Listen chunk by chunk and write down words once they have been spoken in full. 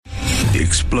the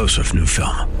explosive new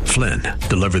film, Flynn,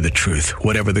 Deliver the Truth,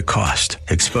 Whatever the Cost,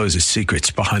 exposes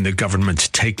secrets behind the government's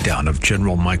takedown of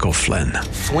General Michael Flynn.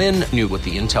 Flynn knew what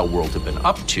the intel world had been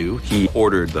up to. He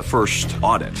ordered the first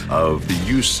audit of the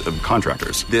use of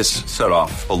contractors. This set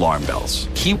off alarm bells.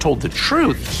 He told the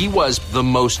truth. He was the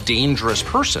most dangerous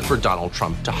person for Donald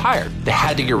Trump to hire. They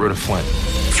had to get rid of Flynn.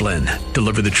 Flynn,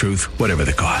 Deliver the Truth, Whatever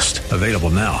the Cost. Available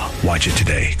now. Watch it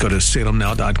today. Go to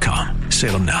salemnow.com.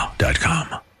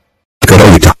 salemnow.com.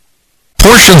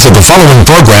 Portions of the following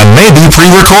program may be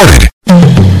pre-recorded.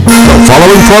 The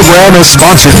following program is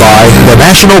sponsored by the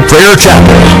National Prayer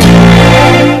Chapel.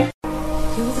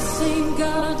 You're the same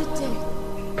God today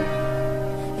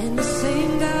and the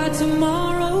same God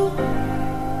tomorrow.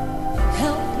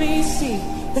 Help me see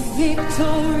the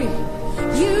victory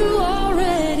you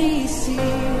already see.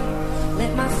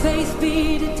 Let my faith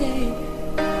be today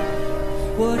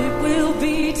what it will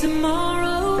be tomorrow.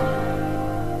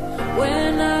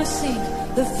 When I sing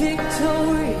the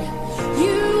victory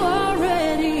you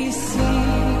already see.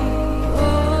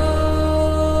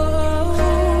 Oh,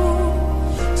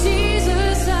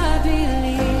 Jesus, I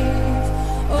believe.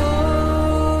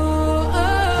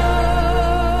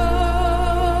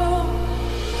 Oh,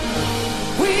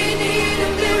 we need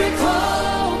a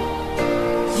miracle.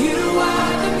 You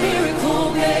are the miracle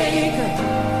maker,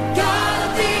 God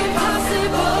of the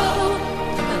impossible.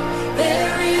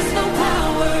 There is no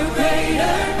power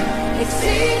greater,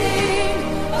 exceeding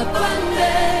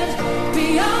abundant.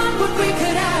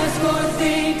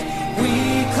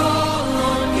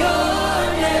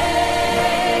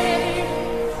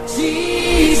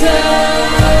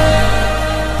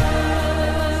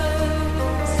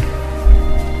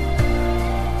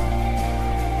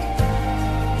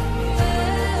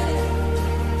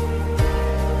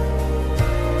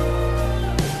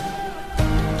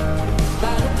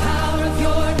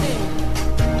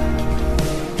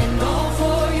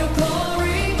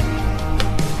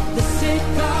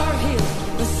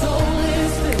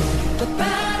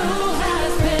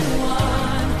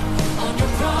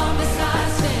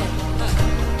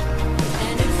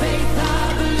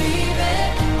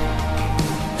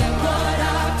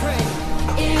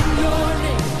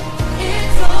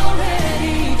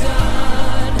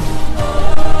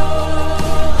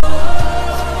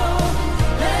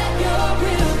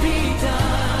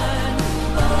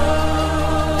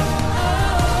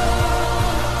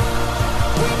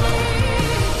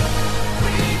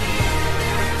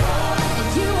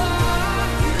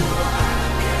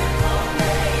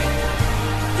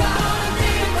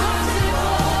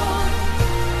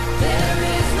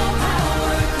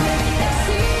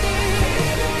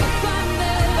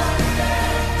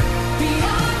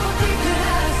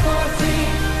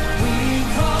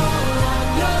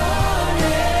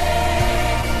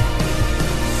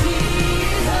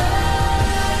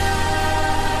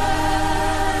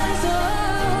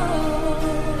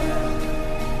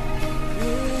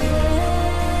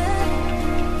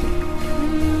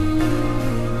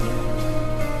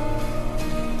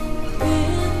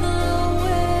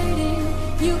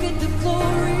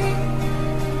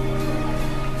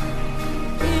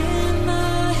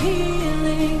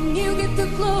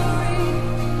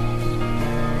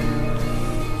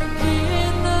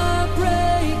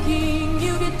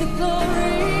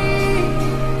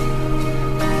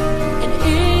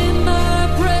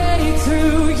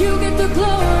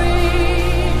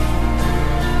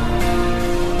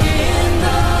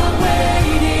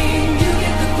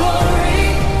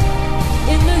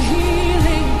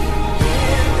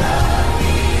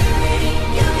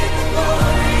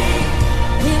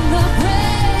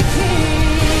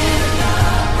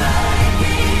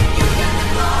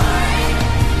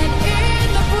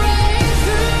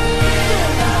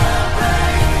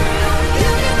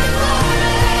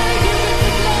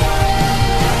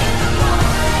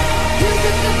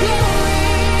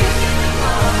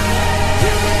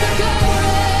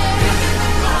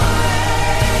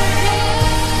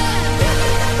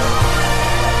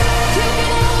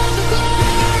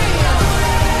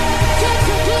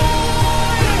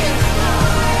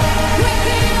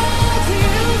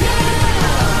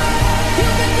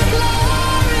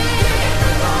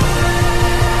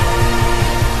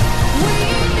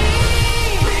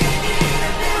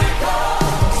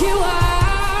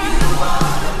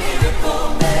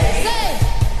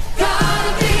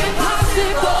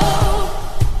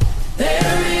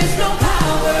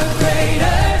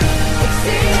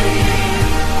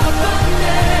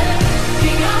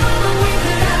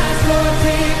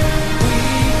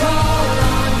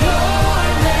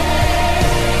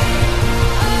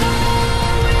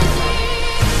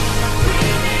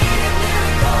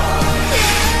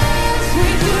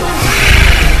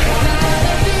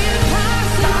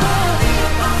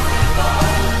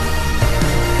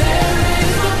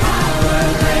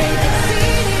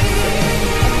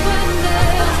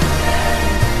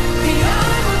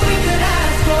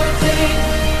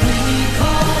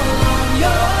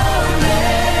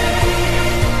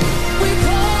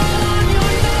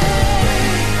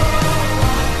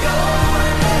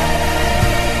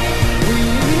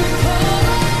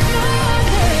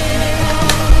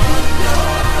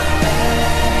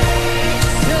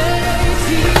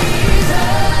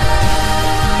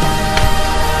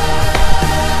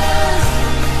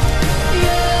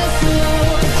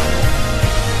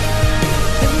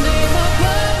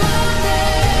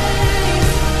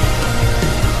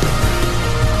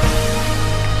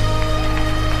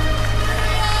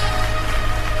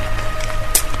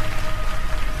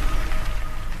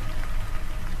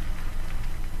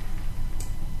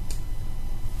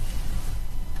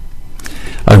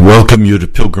 welcome you to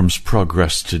Pilgrim's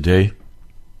Progress today.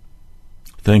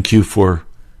 Thank you for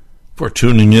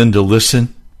tuning in to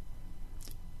listen.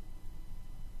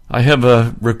 I have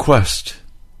a request.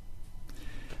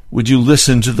 Would you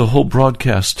listen to the whole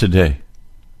broadcast today?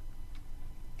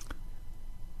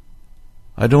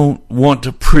 I don't want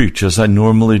to preach as I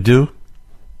normally do.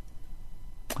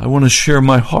 I want to share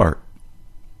my heart.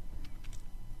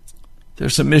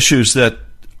 There's some issues that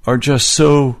are just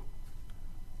so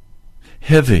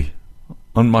heavy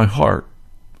on my heart.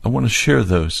 I want to share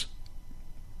those.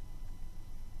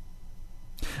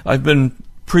 I've been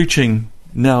preaching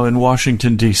now in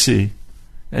Washington, D.C.,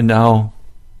 and now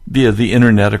via the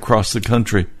internet across the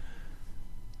country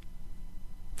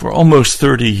for almost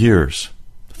 30 years,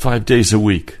 5 days a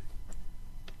week.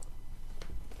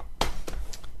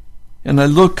 And I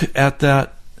look at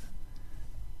that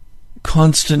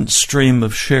constant stream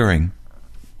of sharing,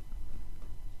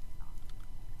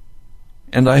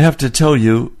 and I have to tell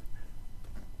you,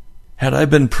 had I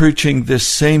been preaching this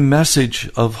same message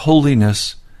of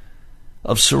holiness,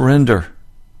 of surrender,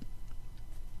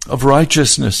 of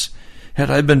righteousness, had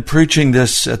I been preaching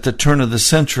this at the turn of the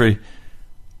century,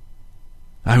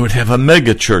 I would have a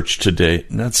mega church today.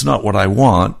 And that's not what I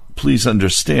want. Please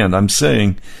understand, I'm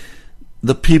saying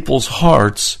the people's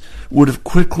hearts would have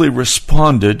quickly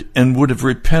responded and would have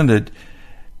repented,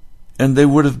 and they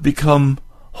would have become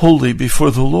holy before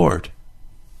the Lord.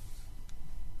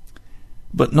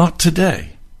 But not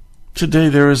today. Today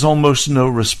there is almost no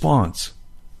response.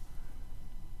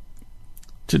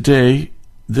 Today,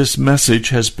 this message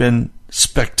has been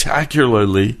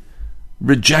spectacularly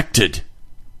rejected.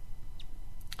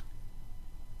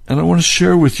 And I want to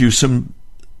share with you some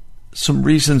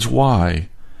reasons why.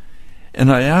 And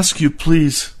I ask you,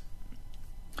 please,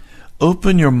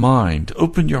 open your mind,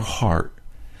 open your heart.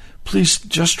 Please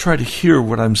just try to hear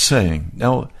what I'm saying.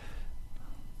 Now,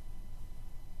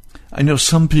 I know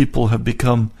some people have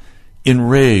become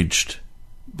enraged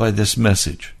by this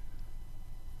message.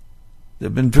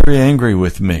 They've been very angry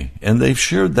with me, and they've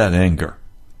shared that anger.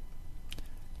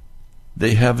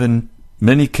 They have, in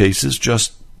many cases,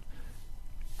 just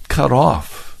cut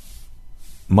off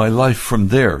my life from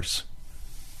theirs.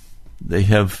 They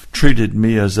have treated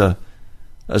me as a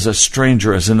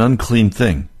stranger, as an unclean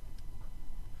thing.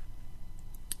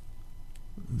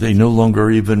 They no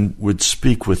longer even would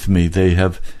speak with me. They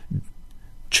have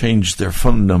changed their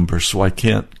phone number so I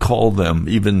can't call them,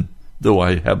 even though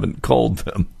I haven't called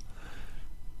them.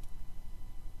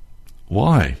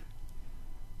 Why?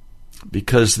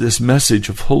 Because this message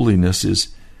of holiness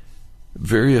is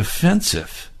very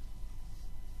offensive.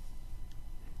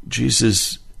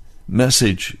 Jesus'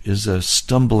 message is a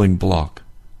stumbling block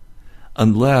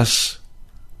unless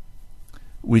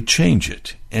we change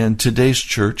it. And today's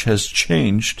church has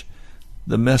changed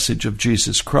the message of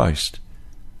Jesus Christ.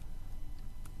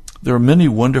 There are many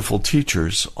wonderful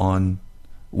teachers on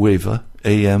WAVA,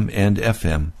 AM, and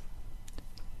FM.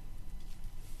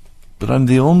 But I'm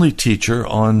the only teacher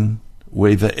on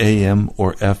WAVA, AM,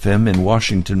 or FM in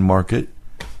Washington Market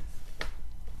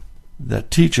that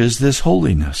teaches this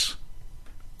holiness,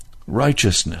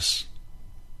 righteousness,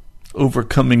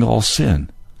 overcoming all sin.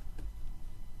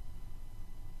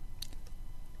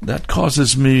 That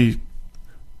causes me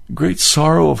great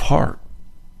sorrow of heart.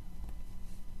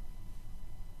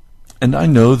 And I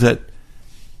know that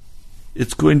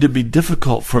it's going to be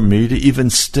difficult for me to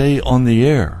even stay on the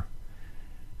air,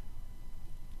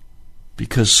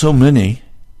 because so many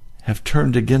have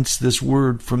turned against this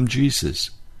word from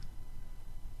Jesus.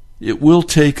 It will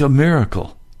take a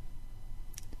miracle.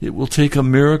 It will take a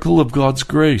miracle of God's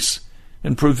grace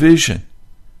and provision.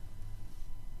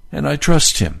 And I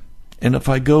trust Him. And if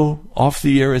I go off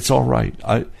the air, it's all right.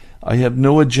 I have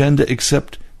no agenda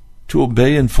except to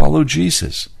obey and follow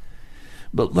Jesus.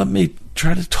 But let me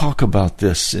try to talk about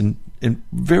this in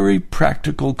very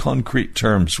practical, concrete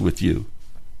terms with you.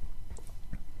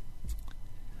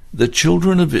 The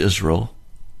children of Israel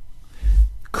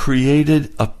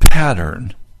created a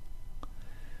pattern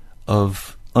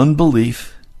of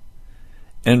unbelief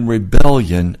and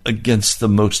rebellion against the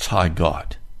Most High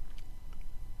God,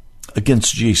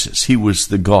 against Jesus. He was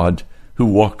the God who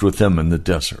walked with them in the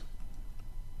desert.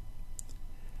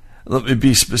 Let me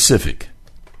be specific.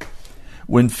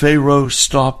 When Pharaoh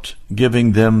stopped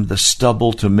giving them the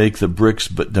stubble to make the bricks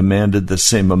but demanded the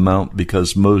same amount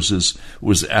because Moses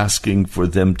was asking for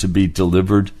them to be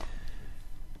delivered,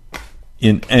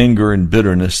 in anger and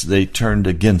bitterness, they turned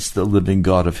against the living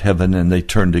God of heaven, and they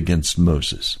turned against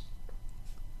Moses.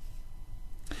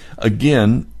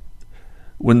 Again,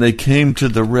 when they came to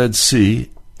the Red Sea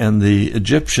and the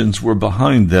Egyptians were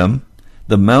behind them,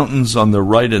 the mountains on the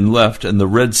right and left and the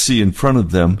Red Sea in front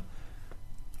of them,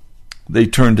 they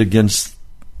turned against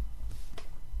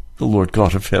the Lord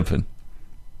God of heaven.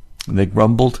 And they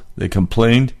grumbled, they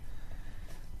complained.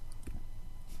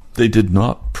 They did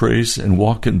not praise and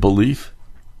walk in belief.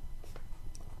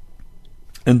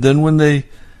 And then when they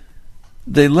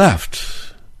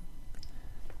left,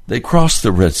 they crossed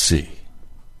the Red Sea.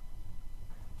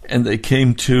 And they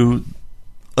came to,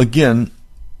 again,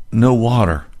 no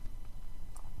water.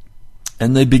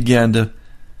 And they began to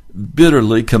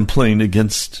bitterly complain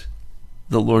against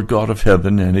the Lord God of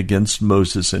heaven and against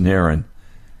Moses and Aaron.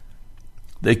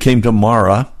 They came to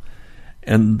Marah,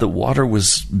 and the water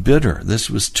was bitter. This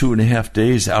was 2.5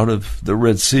 days out of the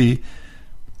Red Sea.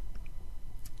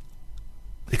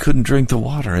 They couldn't drink the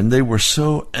water, and they were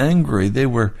so angry. They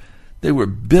were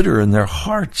bitter in their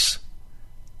hearts.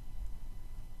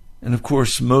 And of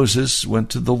course, Moses went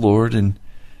to the Lord, and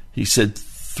he said,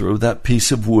 throw that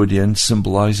piece of wood in,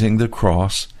 symbolizing the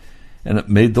cross, and it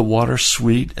made the water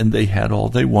sweet, and they had all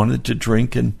they wanted to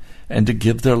drink and to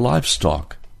give their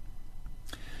livestock.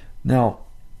 Now,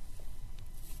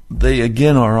 they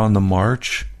again are on the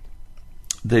march.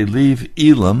 They leave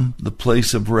Elim, the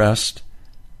place of rest,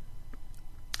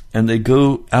 and they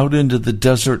go out into the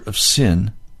desert of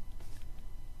Sin.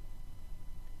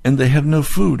 And they have no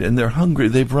food, and they're hungry.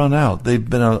 They've run out. They've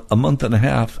been a month and a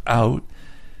half out.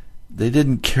 They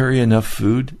didn't carry enough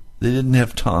food. They didn't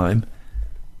have time.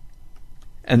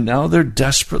 And now they're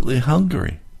desperately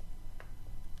hungry.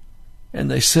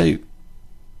 And they say,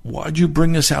 why'd you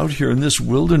bring us out here in this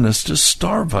wilderness to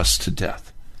starve us to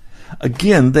death?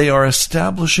 Again, they are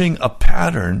establishing a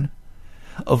pattern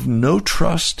of no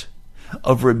trust,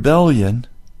 of rebellion,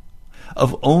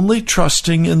 of only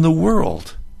trusting in the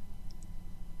world.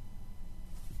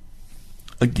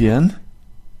 Again,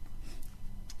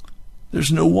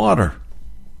 there's no water.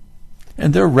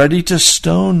 And they're ready to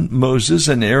stone Moses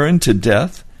and Aaron to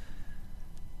death,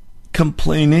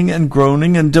 complaining and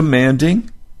groaning and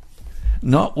demanding,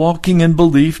 not walking in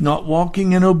belief, not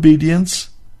walking in obedience.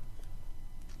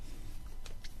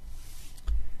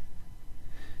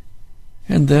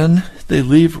 And then they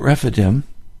leave Rephidim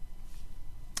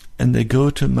and they go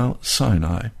to Mount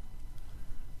Sinai,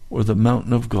 or the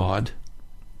mountain of God.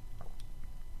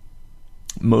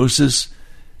 Moses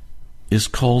is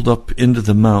called up into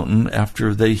the mountain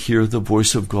after they hear the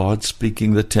voice of God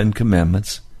speaking the 10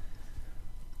 Commandments.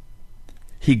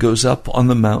 He goes up on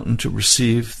the mountain to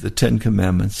receive the 10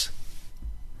 Commandments,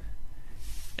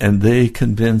 and they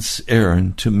convince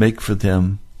Aaron to make for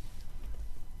them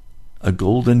a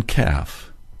golden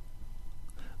calf.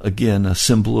 Again, a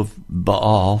symbol of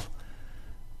Baal,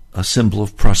 a symbol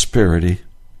of prosperity.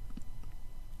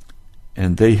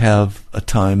 And they have a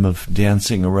time of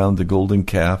dancing around the golden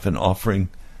calf and offering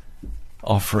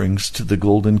offerings to the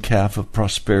golden calf of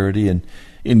prosperity and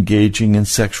engaging in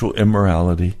sexual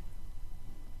immorality.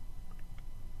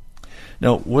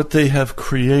 Now, what they have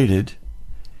created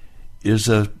is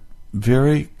a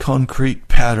very concrete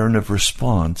pattern of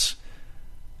response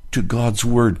to God's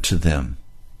word to them.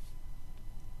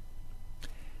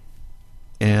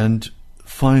 And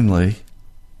finally,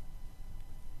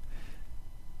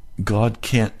 God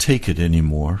can't take it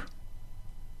anymore,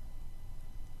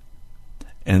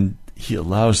 and he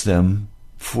allows them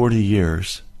 40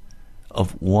 years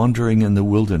of wandering in the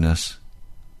wilderness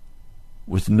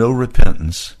with no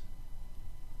repentance,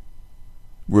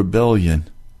 rebellion,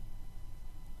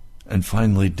 and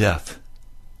finally death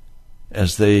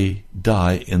as they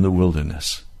die in the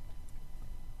wilderness.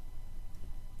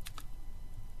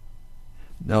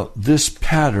 Now, this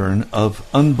pattern of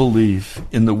unbelief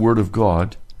in the Word of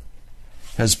God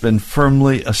has been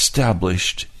firmly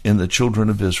established in the children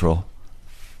of Israel,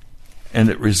 and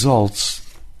it results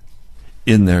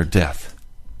in their death,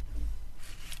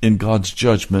 in God's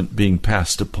judgment being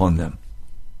passed upon them.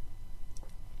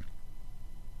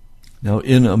 Now,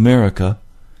 in America,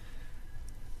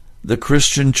 the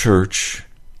Christian church,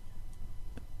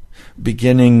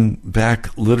 beginning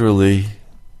back literally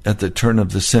at the turn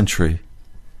of the century,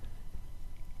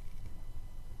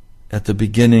 at the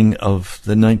beginning of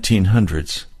the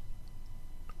 1900s,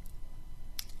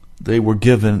 they were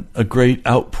given a great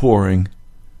outpouring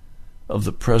of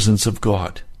the presence of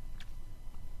God.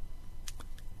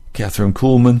 Catherine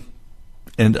Kuhlman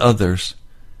and others,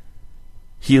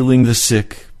 healing the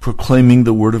sick, proclaiming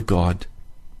the Word of God.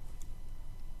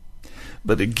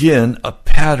 But again, a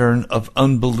pattern of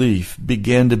unbelief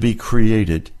began to be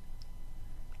created,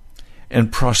 and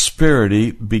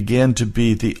prosperity began to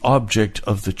be the object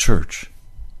of the church.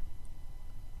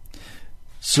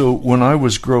 So when I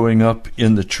was growing up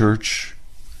in the church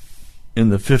in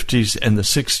the 50s and the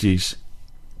 60s,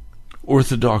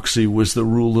 Orthodoxy was the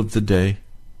rule of the day.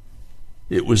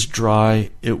 It was dry.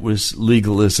 It was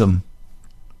legalism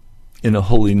in a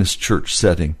holiness church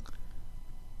setting.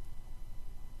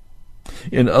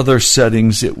 In other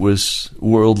settings, it was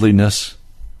worldliness,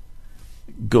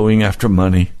 going after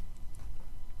money.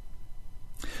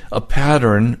 A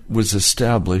pattern was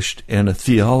established and a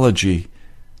theology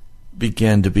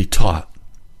began to be taught,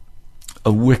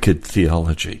 a wicked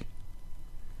theology.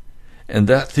 And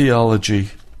that theology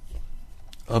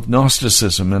of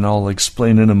Gnosticism, and I'll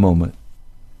explain in a moment,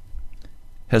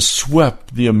 has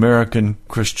swept the American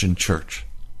Christian church.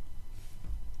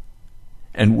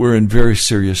 And we're in very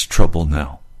serious trouble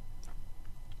now.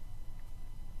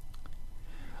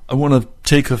 I want to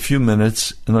take a few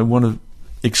minutes and I want to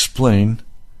explain,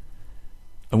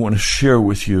 I want to share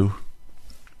with you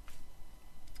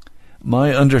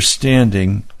my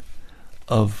understanding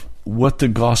of what the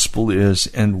gospel is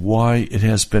and why it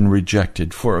has been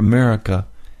rejected. For America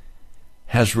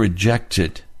has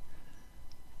rejected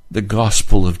the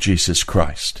gospel of Jesus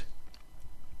Christ.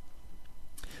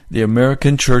 The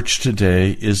American church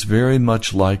today is very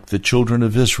much like the children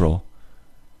of Israel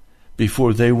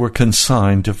before they were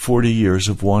consigned to 40 years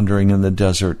of wandering in the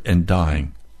desert and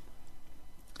dying.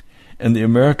 And the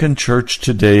American church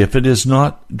today, if it is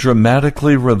not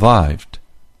dramatically revived,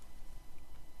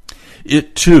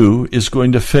 it too is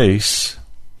going to face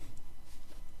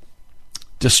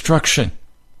destruction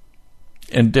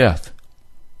and death.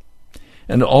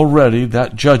 And already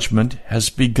that judgment has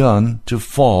begun to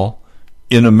fall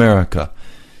in America.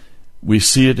 We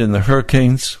see it in the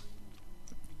hurricanes.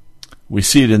 We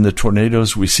see it in the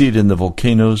tornadoes. We see it in the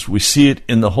volcanoes. We see it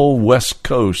in the whole West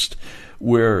Coast,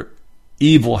 where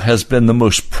evil has been the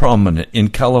most prominent in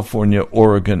California,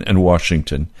 Oregon, and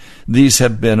Washington. These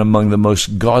have been among the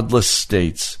most godless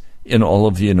states in all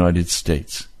of the United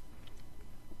States.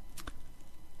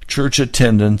 Church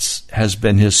attendance has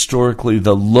been historically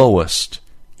the lowest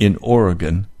in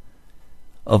Oregon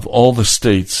of all the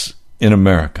states in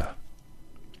America.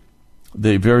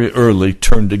 They very early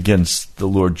turned against the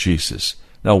Lord Jesus.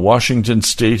 Now, Washington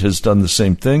State has done the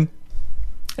same thing,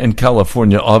 and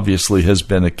California obviously has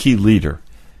been a key leader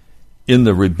in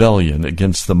the rebellion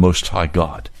against the Most High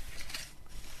God.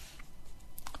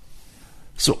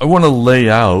 So I want to lay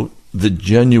out the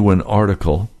genuine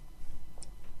article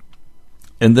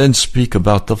and then speak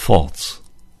about the false.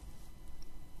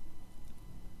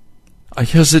 I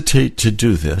hesitate to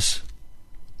do this.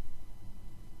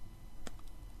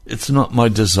 It's not my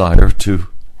desire to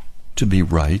be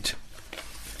right.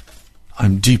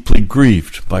 I'm deeply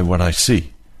grieved by what I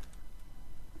see.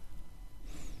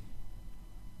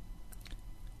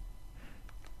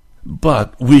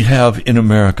 But we have in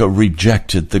America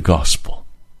rejected the gospel.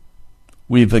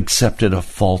 We've accepted a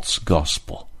false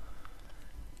gospel.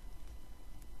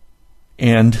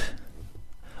 And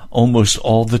almost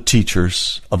all the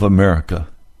teachers of America,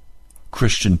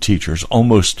 Christian teachers,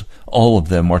 almost all of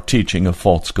them are teaching a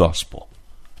false gospel.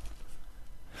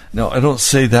 Now, I don't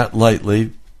say that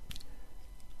lightly.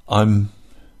 I'm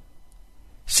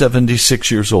 76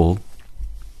 years old.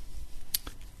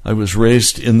 I was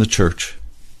raised in the church.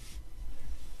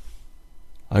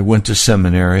 I went to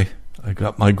seminary. I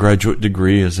got my graduate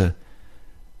degree as a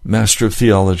Master of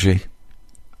Theology.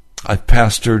 I've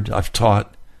pastored. I've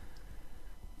taught.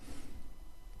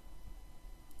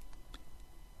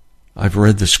 I've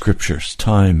read the scriptures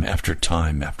time after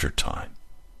time after time.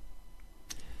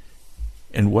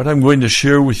 And what I'm going to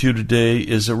share with you today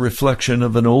is a reflection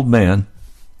of an old man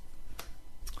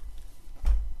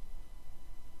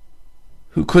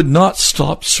who could not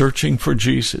stop searching for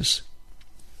Jesus.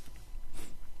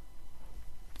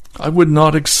 I would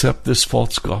not accept this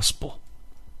false gospel.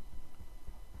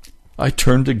 I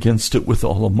turned against it with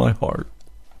all of my heart.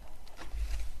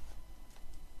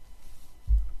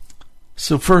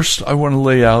 So first, I want to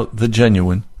lay out the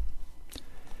genuine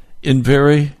in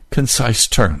very concise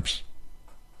terms,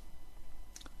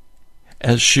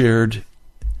 as shared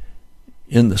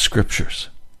in the scriptures.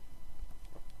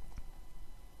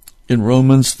 In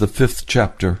Romans, the 5th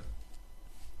chapter,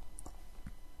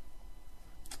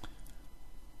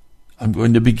 I'm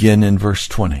going to begin in verse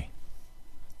 20.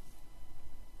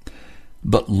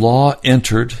 But law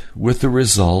entered with the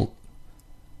result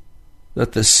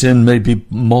that the sin may be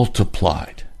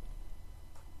multiplied.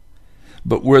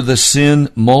 But where the sin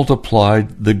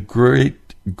multiplied, the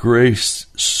great grace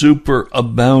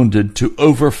superabounded to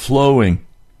overflowing,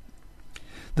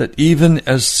 that even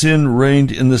as sin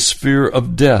reigned in the sphere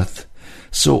of death,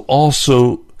 so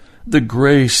also the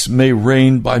grace may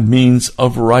reign by means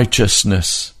of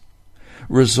righteousness,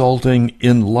 resulting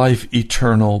in life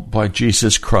eternal by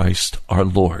Jesus Christ our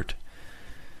Lord.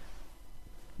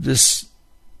 This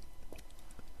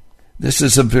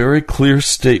is a very clear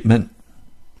statement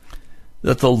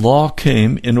that the law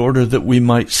came in order that we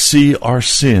might see our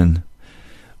sin.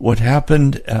 What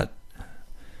happened at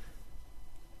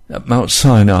Mount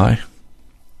Sinai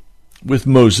with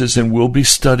Moses, and we'll be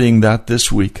studying that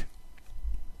this week,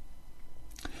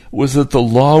 was that the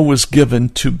law was given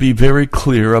to be very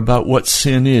clear about what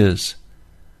sin is.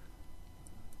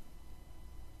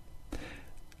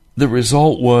 The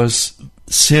result was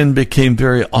sin became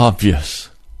very obvious.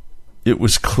 It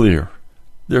was clear.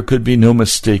 There could be no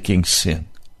mistaking sin.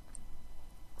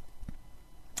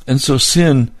 And so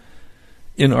sin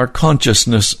in our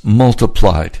consciousness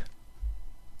multiplied.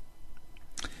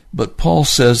 But Paul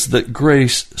says that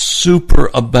grace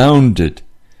superabounded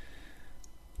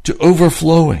to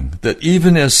overflowing, that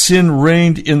even as sin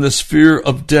reigned in the sphere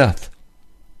of death.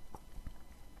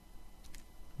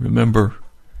 Remember,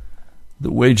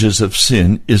 the wages of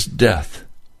sin is death.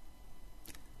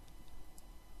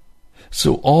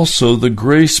 So also the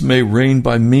grace may reign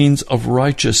by means of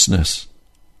righteousness.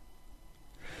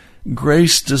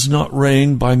 Grace does not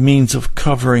reign by means of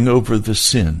covering over the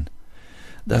sin.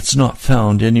 That's not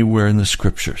found anywhere in the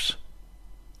Scriptures.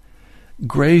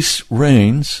 Grace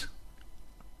reigns,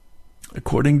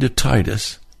 according to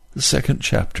Titus, the 2nd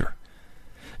chapter.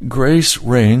 Grace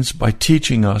reigns by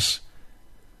teaching us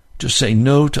to say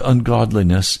no to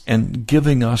ungodliness and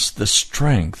giving us the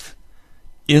strength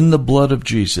in the blood of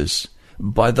Jesus,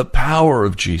 by the power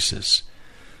of Jesus,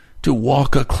 to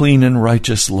walk a clean and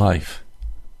righteous life.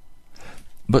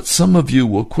 But some of you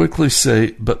will quickly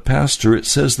say, but Pastor, it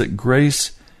says that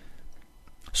grace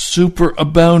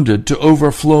superabounded to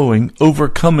overflowing,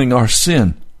 overcoming our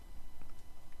sin.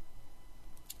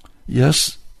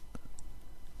 Yes,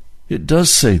 it does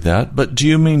say that, but do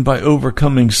you mean by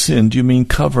overcoming sin, do you mean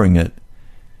covering it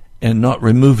and not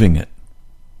removing it?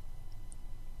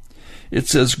 It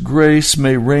says grace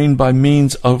may reign by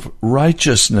means of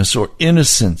righteousness or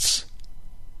innocence,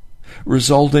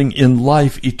 resulting in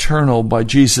life eternal by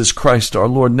Jesus Christ our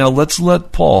Lord. Now let's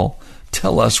let Paul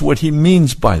tell us what he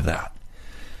means by that,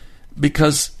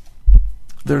 because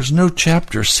there's no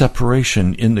chapter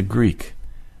separation in the Greek.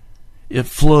 It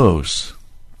flows.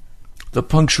 The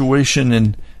punctuation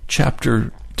and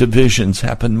chapter divisions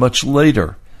happen much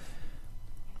later.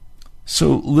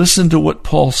 So listen to what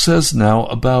Paul says now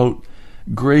about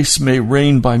grace may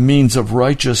reign by means of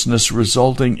righteousness,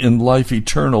 resulting in life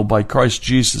eternal by Christ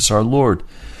Jesus our Lord.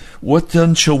 What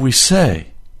then shall we say?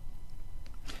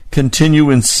 Continue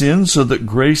in sin so that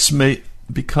grace may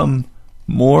become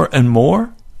more and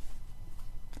more?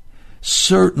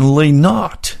 Certainly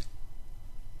not.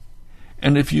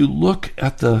 And if you look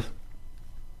at the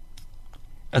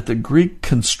Greek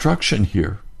construction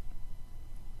here,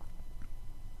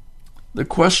 the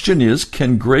question is,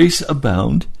 can grace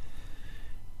abound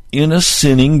in a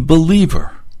sinning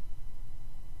believer?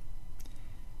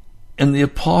 And the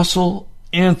apostle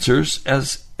answers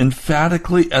as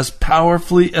emphatically, as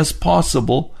powerfully as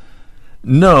possible,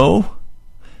 no,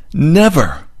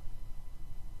 never.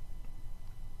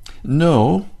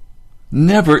 No,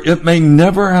 never. It may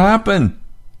never happen.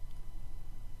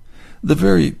 The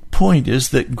very point is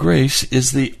that grace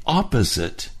is the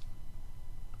opposite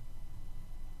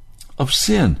of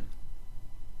sin.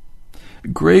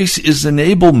 Grace is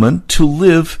enablement to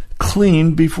live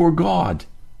clean before God.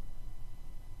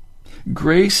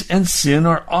 Grace and sin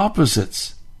are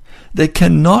opposites. They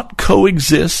cannot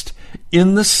coexist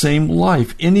in the same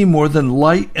life any more than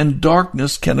light and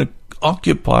darkness can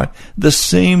occupy the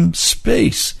same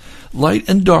space. Light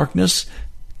and darkness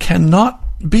cannot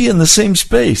be in the same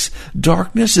space.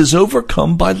 Darkness is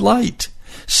overcome by light.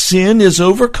 Sin is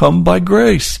overcome by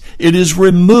grace. It is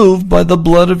removed by the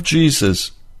blood of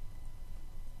Jesus.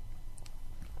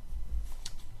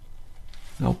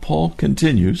 Now Paul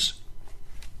continues,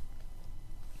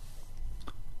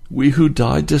 we who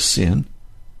died to sin,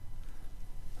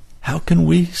 how can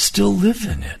we still live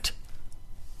in it?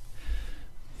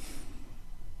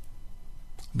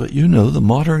 But you know, the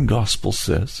modern gospel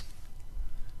says,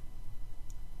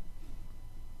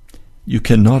 you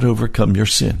cannot overcome your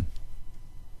sin.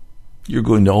 You're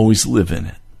going to always live in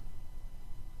it.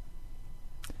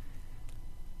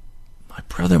 My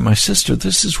brother, my sister,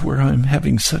 this is where I'm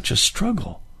having such a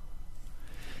struggle.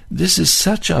 This is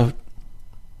such a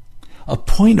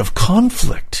point of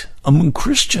conflict among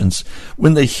Christians.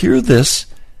 When they hear this,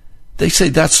 they say,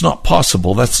 that's not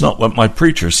possible. That's not what my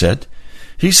preacher said.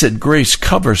 He said, grace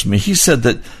covers me. He said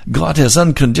that God has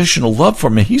unconditional love for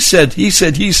me. He said,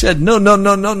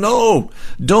 no.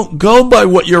 Don't go by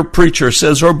what your preacher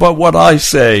says or by what I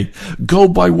say. Go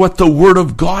by what the Word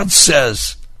of God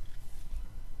says.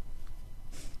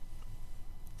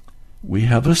 we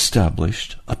have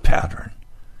established a pattern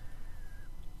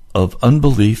of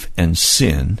unbelief and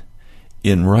sin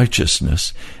in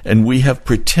righteousness, and we have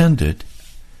pretended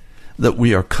that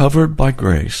we are covered by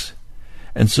grace,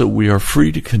 and so we are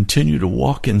free to continue to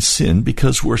walk in sin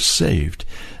because we're saved.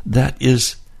 That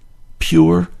is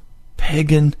pure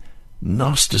pagan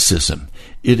Gnosticism.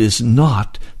 It is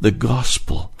not the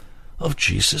gospel of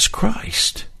Jesus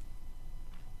Christ.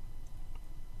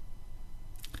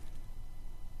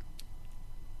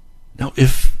 Now,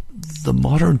 if the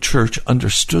modern church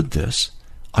understood this,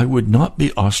 I would not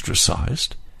be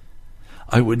ostracized.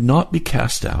 I would not be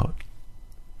cast out.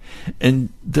 And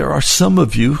there are some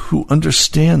of you who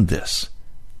understand this.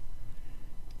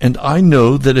 And I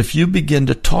know that if you begin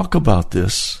to talk about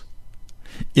this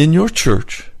in your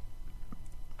church,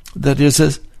 that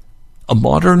is a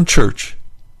modern church,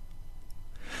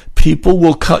 people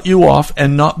will cut you off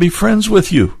and not be friends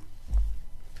with you.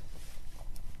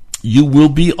 You will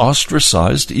be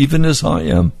ostracized, even as I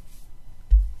am.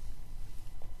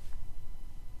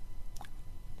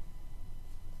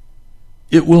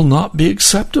 It will not be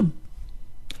acceptable.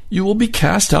 You will be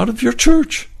cast out of your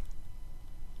church.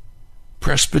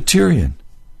 Presbyterian,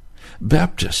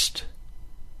 Baptist,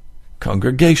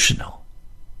 Congregational,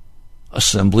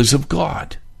 Assemblies of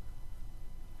God.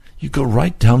 You go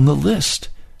right down the list.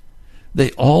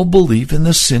 They all believe in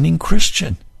the sinning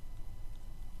Christian.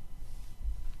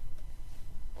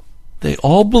 They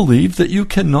all believe that you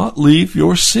cannot leave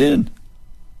your sin.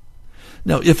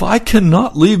 Now, if I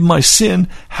cannot leave my sin,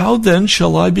 how then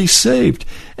shall I be saved?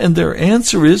 And their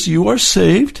answer is, you are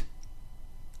saved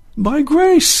by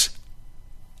grace.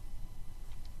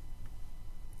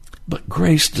 But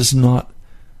grace does not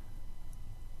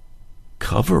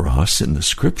cover us in the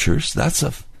Scriptures. That's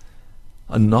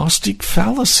a Gnostic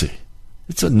fallacy.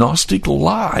 It's a Gnostic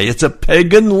lie. It's a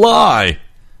pagan lie.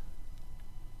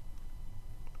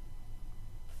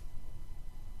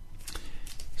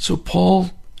 So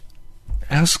Paul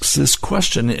asks this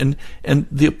question, and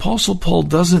the Apostle Paul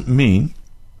doesn't mean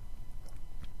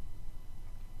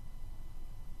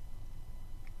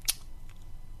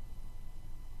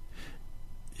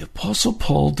the Apostle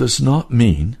Paul does not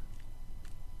mean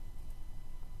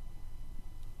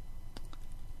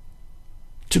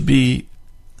to be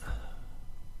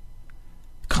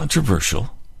controversial.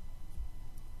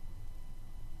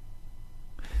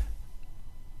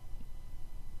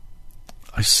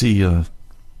 I see a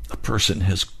person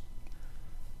has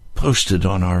posted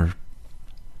on our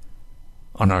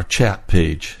chat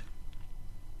page,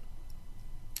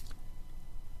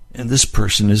 and this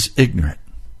person is ignorant.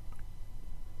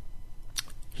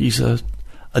 He's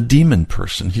a demon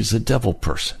person. He's a devil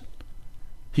person.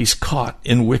 He's caught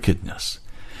in wickedness.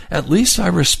 At least I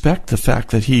respect the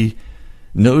fact that he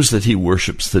knows that he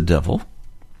worships the devil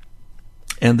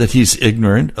and that he's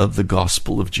ignorant of the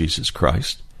gospel of Jesus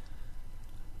Christ.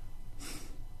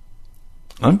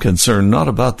 I'm concerned not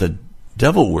about the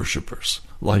devil worshippers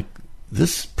like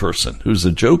this person who's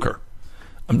a joker.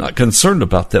 I'm not concerned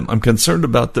about them. I'm concerned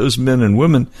about those men and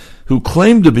women who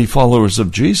claim to be followers of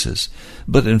Jesus,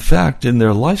 but in fact, in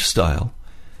their lifestyle,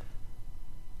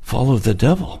 follow the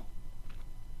devil.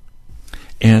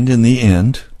 And in the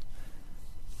end,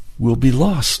 will be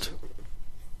lost.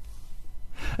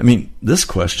 I mean, this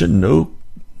question,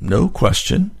 no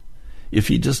question, if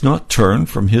he does not turn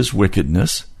from his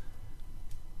wickedness,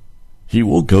 he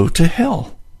will go to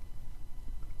hell.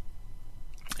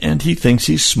 And he thinks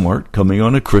he's smart coming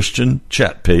on a Christian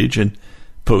chat page and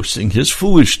posting his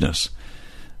foolishness.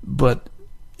 But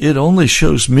it only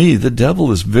shows me the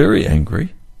devil is very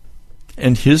angry,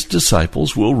 and his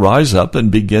disciples will rise up and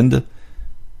begin to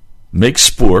make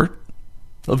sport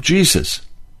of Jesus.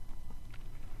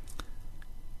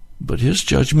 But his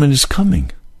judgment is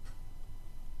coming.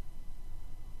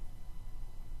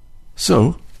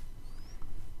 So,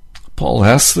 Paul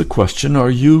asks the question, are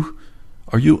you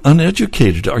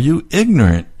uneducated? Are you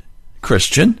ignorant,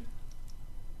 Christian?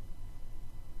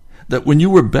 That when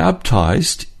you were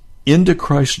baptized into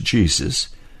Christ Jesus,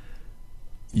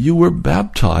 you were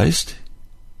baptized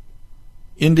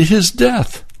into his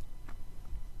death.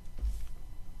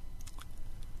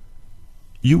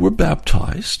 You were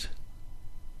baptized.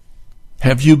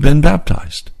 Have you been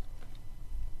baptized?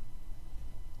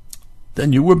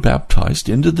 Then you were baptized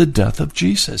into the death of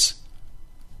Jesus.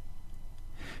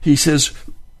 He says,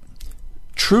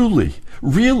 truly,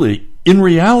 really, in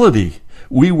reality,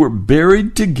 we were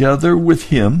buried together with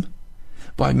him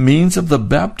by means of the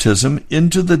baptism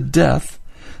into the death,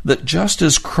 that just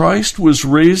as Christ was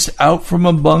raised out from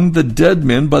among the dead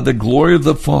men by the glory of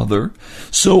the Father,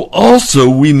 so also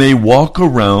we may walk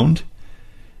around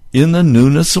in the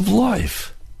newness of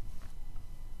life.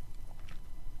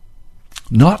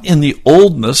 not in the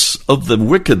oldness of the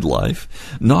wicked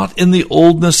life, not in the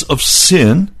oldness of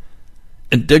sin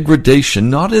and degradation,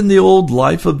 not in the old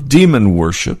life of demon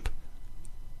worship,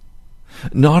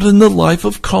 not in the life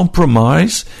of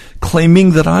compromise,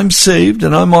 claiming that I'm saved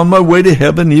and I'm on my way to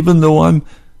heaven even though I'm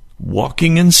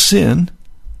walking in sin.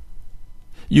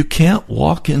 You can't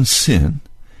walk in sin,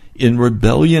 in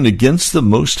rebellion against the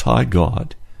Most High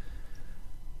God,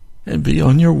 and be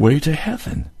on your way to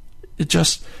heaven.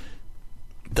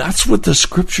 That's what the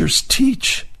Scriptures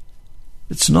teach.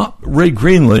 It's not Ray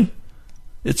Greenley.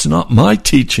 It's not my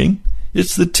teaching.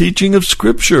 It's the teaching of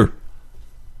Scripture.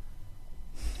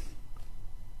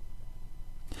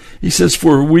 He says,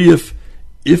 for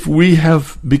if we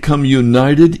have become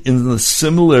united in the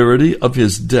similarity of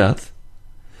his death,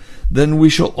 then we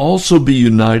shall also be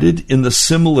united in the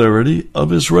similarity of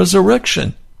his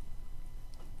resurrection.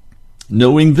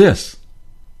 Knowing this,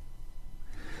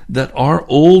 that our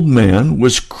old man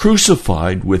was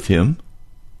crucified with him,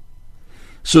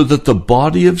 so that the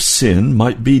body of sin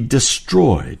might be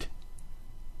destroyed,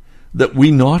 that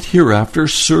we not hereafter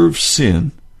serve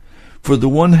sin, for the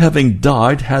one having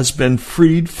died has been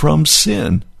freed from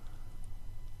sin.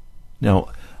 Now,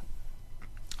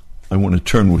 I want to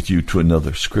turn with you to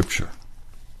another scripture.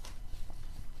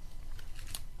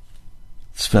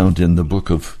 It's found in the book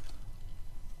of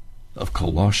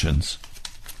Colossians.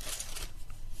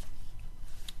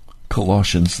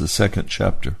 Colossians, the 2nd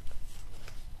chapter.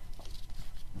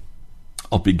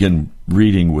 I'll begin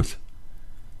reading with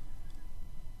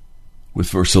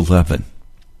verse 11.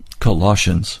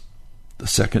 Colossians, the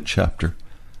 2nd chapter,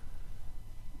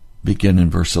 begin in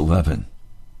verse 11.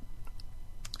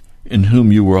 In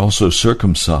whom you were also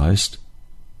circumcised,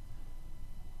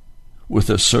 with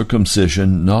a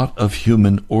circumcision not of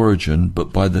human origin,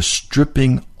 but by the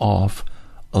stripping off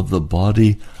of the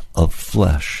body of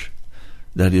flesh,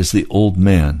 that is, the old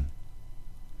man,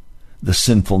 the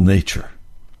sinful nature.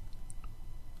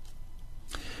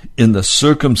 In the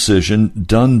circumcision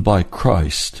done by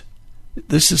Christ,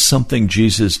 this is something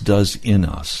Jesus does in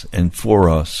us and for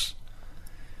us.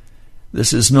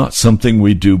 This is not something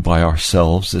we do by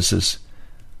ourselves. This is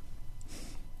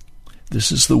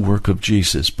the work of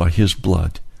Jesus by his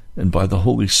blood and by the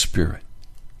Holy Spirit.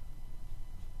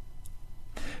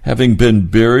 Having been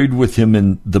buried with him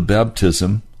in the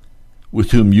baptism,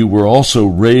 with whom you were also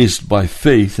raised by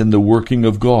faith in the working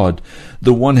of God,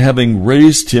 the one having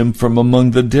raised him from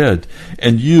among the dead,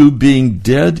 and you being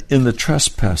dead in the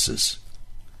trespasses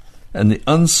and the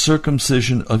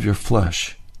uncircumcision of your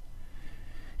flesh,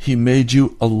 he made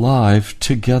you alive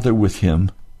together with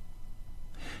him,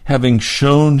 having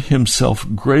shown himself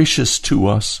gracious to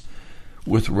us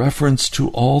with reference to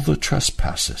all the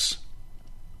trespasses.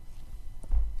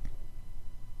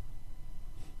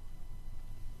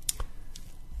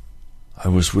 I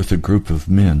was with a group of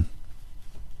men,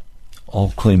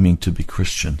 all claiming to be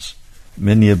Christians,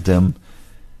 many of them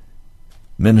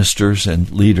ministers and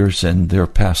leaders and their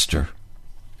pastor.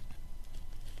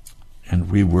 And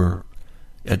we were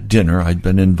at dinner. I'd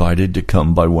been invited to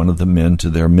come by one of the men to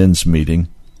their men's meeting.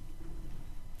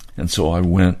 And so I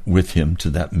went with him to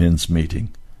that men's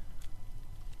meeting.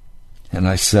 And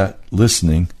I sat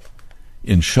listening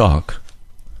in shock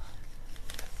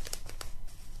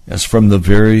as from the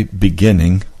very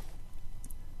beginning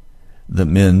the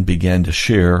men began to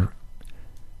share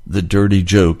the dirty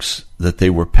jokes that they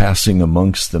were passing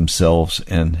amongst themselves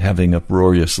and having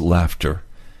uproarious laughter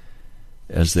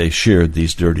as they shared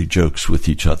these dirty jokes with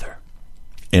each other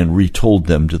and retold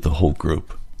them to the whole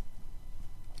group.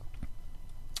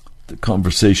 The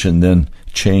conversation then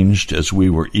changed as we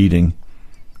were eating,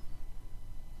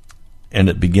 and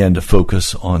it began to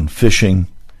focus on fishing.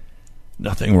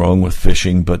 Nothing wrong with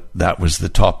fishing, but that was the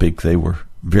topic they were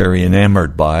very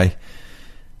enamored by.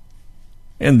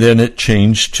 And then it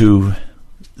changed to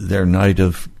their night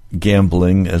of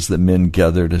gambling as the men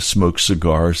gathered to smoke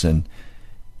cigars and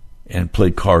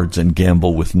play cards and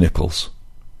gamble with nickels.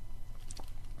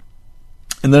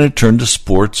 And then it turned to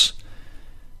sports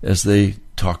as they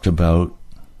talked about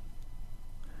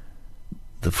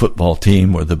the football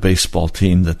team or the baseball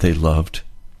team that they loved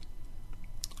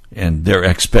and their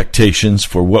expectations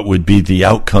for what would be the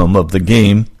outcome of the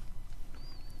game.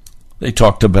 They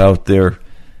talked about their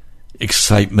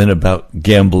excitement about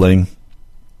gambling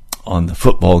on the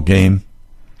football game.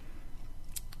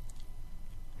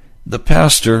 The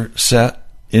pastor sat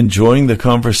enjoying the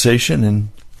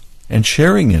conversation and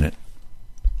sharing in it.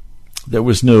 There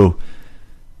was no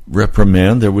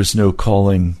reprimand. There was no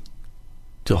calling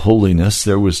to holiness.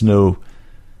 There was no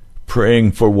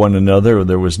praying for one another.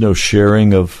 There was no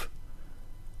sharing of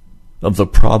of the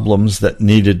problems that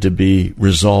needed to be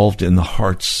resolved in the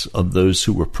hearts of those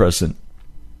who were present.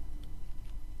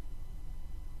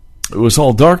 It was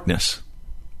all darkness.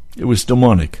 It was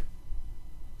demonic.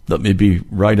 Let me be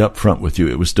right up front with you.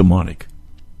 It was demonic.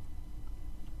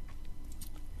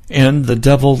 And the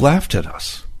devil laughed at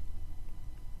us.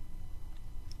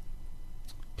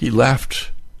 He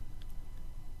laughed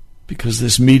because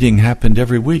this meeting happened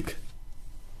every week.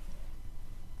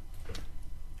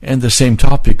 And the same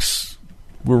topics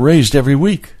were raised every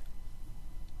week.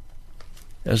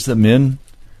 As the men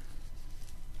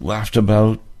laughed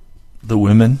about the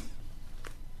women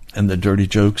and the dirty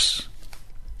jokes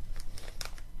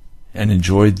and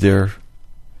enjoyed their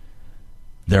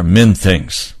men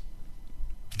things,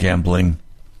 gambling,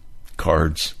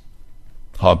 cards,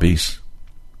 hobbies.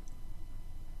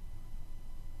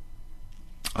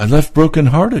 I left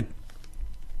brokenhearted.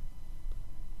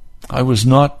 I was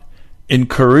not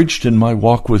encouraged in my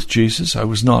walk with Jesus. I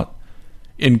was not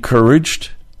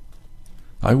encouraged.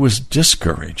 I was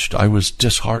discouraged. I was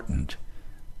disheartened.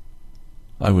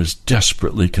 I was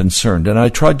desperately concerned. And I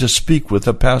tried to speak with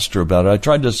a pastor about it. I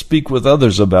tried to speak with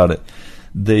others about it.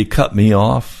 They cut me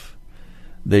off.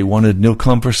 They wanted no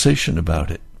conversation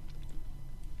about it.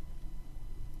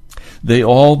 They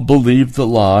all believed the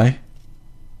lie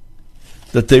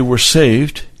that they were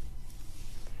saved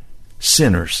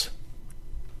sinners.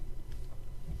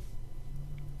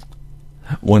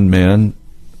 One man,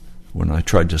 when I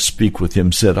tried to speak with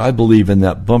him, said, I believe in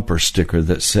that bumper sticker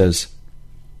that says,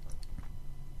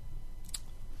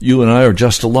 you and I are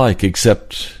just alike,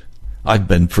 except I've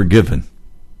been forgiven.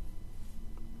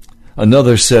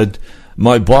 Another said,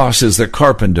 my boss is the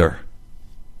carpenter,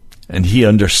 and he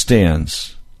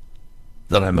understands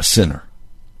that I'm a sinner.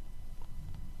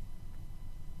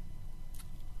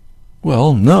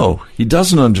 Well, no, he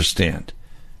doesn't understand.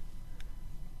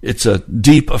 It's a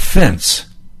deep offense.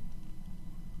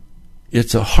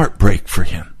 It's a heartbreak for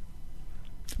him.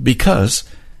 Because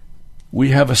we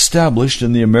have established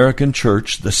in the American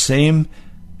church the same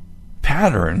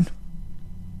pattern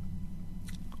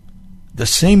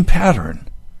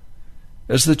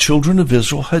as the children of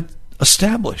Israel had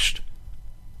established.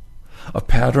 A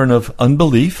pattern of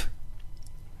unbelief,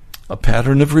 a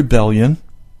pattern of rebellion,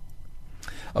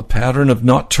 a pattern of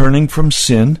not turning from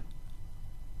sin,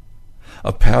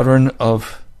 a pattern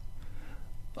of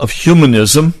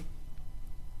humanism,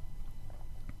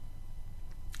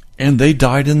 and they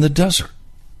died in the desert.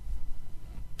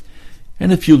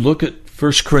 And if you look at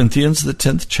 1 Corinthians, the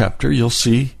 10th chapter, you'll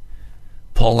see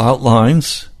Paul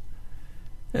outlines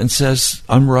and says,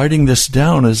 I'm writing this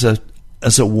down as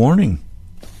a warning.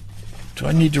 Do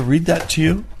I need to read that to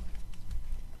you?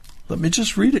 Let me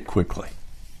just read it quickly.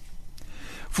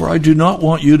 For I do not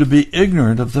want you to be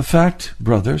ignorant of the fact,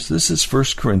 brothers, this is 1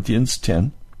 Corinthians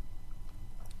 10,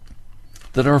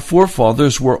 that our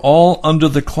forefathers were all under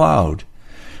the cloud,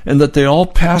 and that they all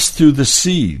passed through the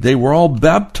sea. They were all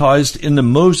baptized into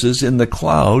Moses in the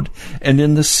cloud and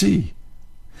in the sea.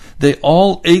 They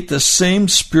all ate the same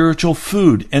spiritual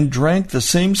food and drank the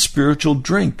same spiritual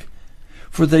drink,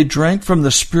 for they drank from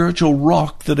the spiritual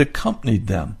rock that accompanied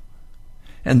them,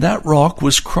 and that rock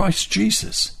was Christ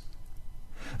Jesus.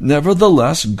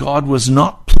 Nevertheless, God was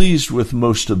not pleased with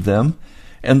most of them,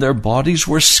 and their bodies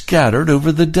were scattered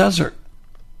over the desert.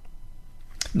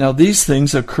 Now these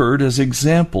things occurred as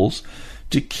examples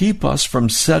to keep us from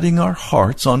setting our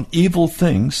hearts on evil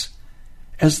things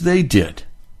as they did.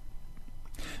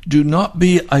 Do not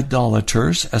be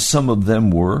idolaters, as some of them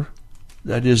were.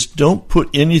 That is, don't put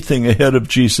anything ahead of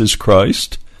Jesus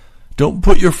Christ. Don't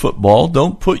put your football,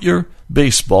 don't put your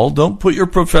baseball, don't put your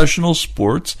professional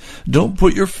sports, don't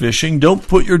put your fishing, don't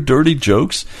put your dirty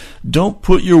jokes, don't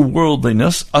put your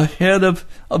worldliness ahead of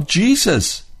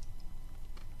Jesus.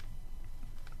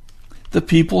 The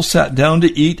people sat down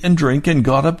to eat and drink and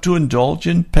got up to indulge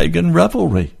in pagan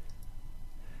revelry.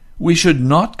 We should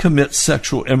not commit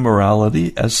sexual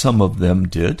immorality as some of them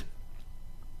did.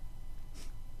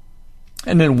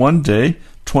 And in one day,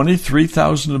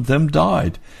 23,000 of them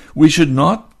died. We should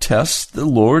not test the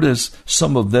Lord as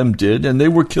some of them did, and they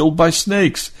were killed by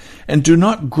snakes. And do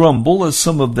not grumble as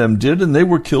some of them did, and they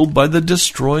were killed by the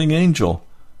destroying angel.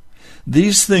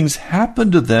 These things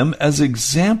happened to them as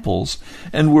examples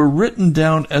and were written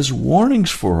down as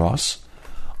warnings for us,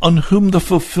 on whom the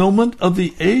fulfillment of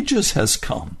the ages has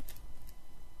come.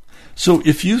 So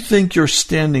if you think you're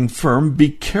standing firm, be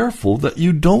careful that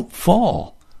you don't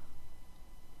fall.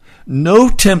 No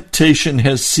temptation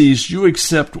has seized you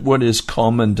except what is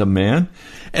common to man,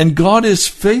 and God is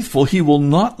faithful. He will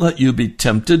not let you be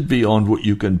tempted beyond what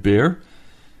you can bear.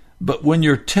 But when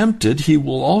you're tempted, he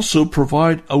will also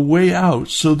provide a way out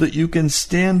so that you can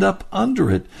stand up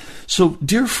under it. So,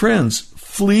 dear friends,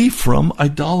 flee from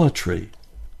idolatry.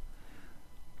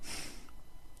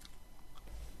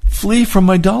 Flee from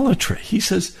idolatry. He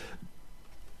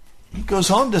goes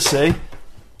on to say,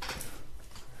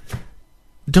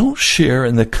 don't share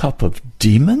in the cup of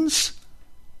demons.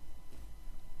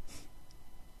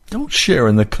 Don't share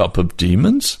in the cup of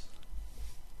demons.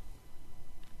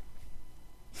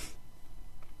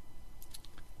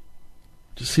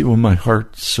 Do you see why my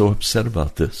heart's so upset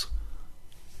about this?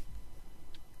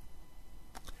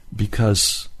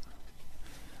 Because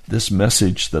this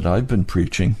message that I've been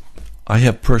preaching, I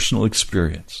have personal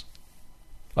experience.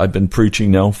 I've been preaching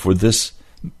now for this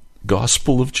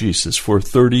gospel of Jesus for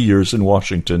 30 years in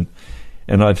Washington,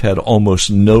 and I've had almost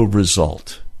no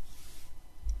result.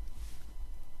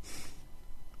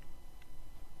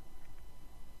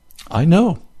 I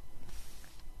know.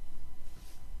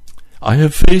 I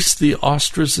have faced the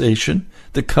ostracization,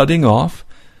 the cutting off,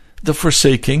 the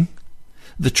forsaking,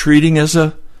 the treating as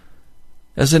an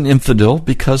infidel,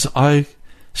 because I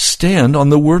stand on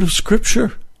the word of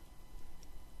Scripture.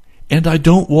 And I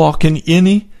don't walk in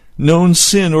any known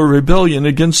sin or rebellion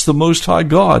against the Most High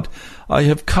God. I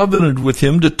have covenanted with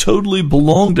Him to totally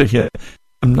belong to Him.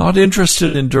 I'm not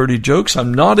interested in dirty jokes.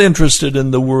 I'm not interested in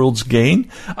the world's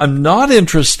gain. I'm not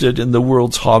interested in the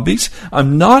world's hobbies.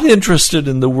 I'm not interested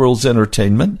in the world's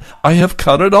entertainment. I have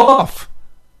cut it off.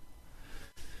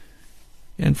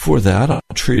 And for that, I'm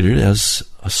treated as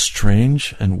a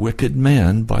strange and wicked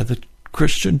man by the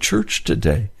Christian church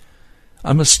today.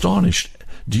 I'm astonished.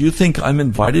 Do you think I'm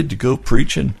invited to go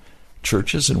preach in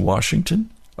churches in Washington?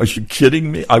 Are you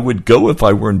kidding me? I would go if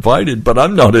I were invited, but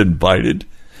I'm not invited.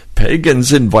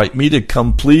 Pagans invite me to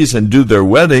come please and do their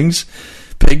weddings.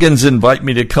 Pagans invite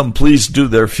me to come please do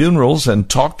their funerals and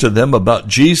talk to them about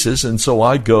Jesus. And so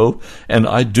I go and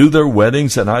I do their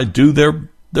weddings and I do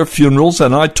their funerals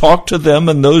and I talk to them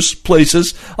in those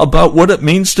places about what it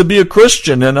means to be a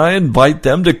Christian. And I invite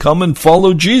them to come and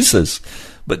follow Jesus.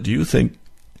 But do you think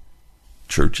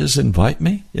churches invite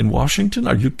me in Washington?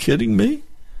 Are you kidding me?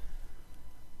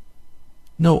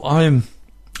 No, I'm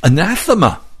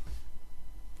anathema.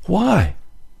 Why?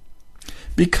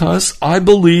 Because I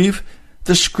believe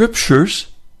the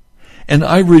Scriptures and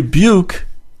I rebuke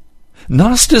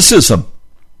Gnosticism,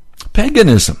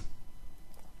 paganism.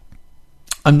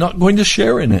 I'm not going to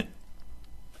share in it.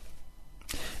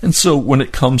 And so when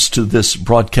it comes to this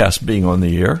broadcast being on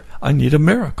the air, I need a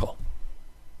miracle.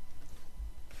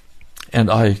 And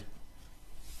I'm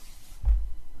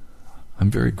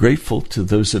very grateful to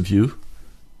those of you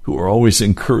who are always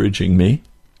encouraging me,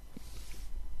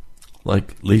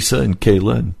 like Lisa and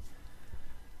Kayla and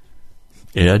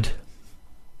Ed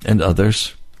and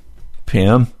others.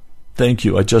 Pam, thank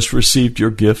you. I just received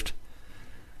your gift.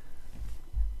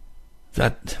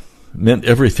 That meant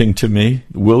everything to me.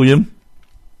 William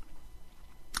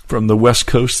from the West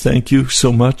Coast, thank you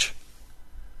so much.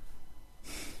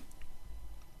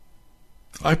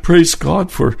 I praise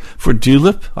God for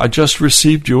Dilip. I just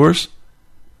received yours.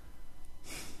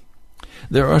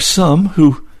 There are some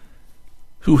who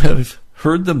have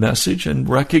heard the message and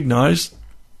recognized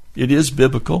it is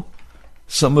biblical.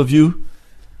 Some of you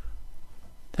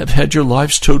have had your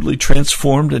lives totally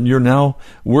transformed and you're now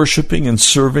worshiping and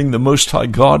serving the Most High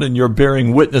God, and you're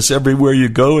bearing witness everywhere you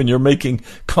go, and you're making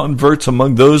converts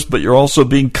among those, but you're also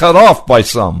being cut off by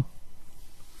some.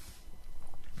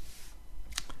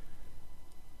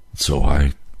 So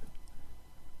I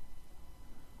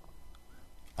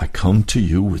come to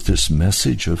you with this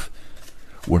message of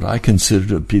what I consider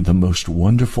to be the most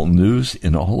wonderful news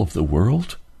in all of the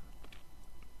world.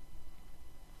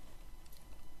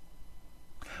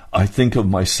 I think of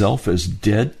myself as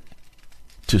dead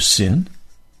to sin,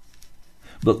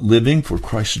 but living for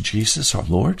Christ Jesus our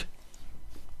Lord.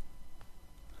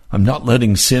 I'm not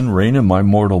letting sin reign in my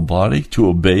mortal body to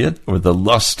obey it or the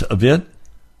lust of it.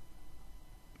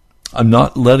 I'm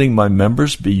not letting my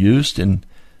members be used in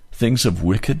things of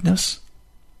wickedness.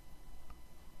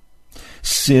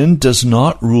 Sin does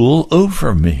not rule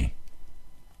over me.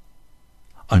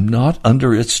 I'm not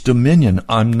under its dominion.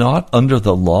 I'm not under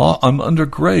the law. I'm under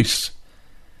grace.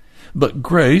 But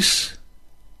grace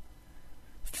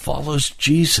follows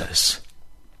Jesus.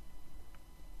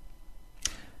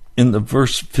 In the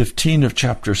verse 15 of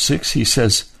chapter 6, he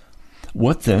says,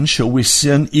 "What then? Shall we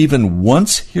sin even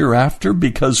once hereafter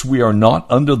because we are not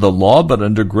under the law but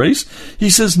under grace?" He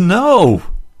says, no,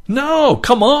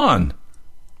 come on.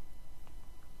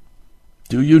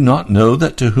 Do you not know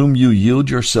that to whom you yield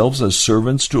yourselves as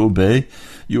servants to obey,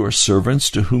 you are servants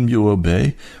to whom you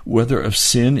obey, whether of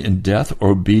sin in death or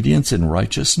obedience in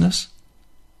righteousness?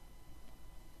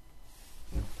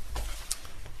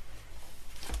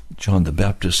 John the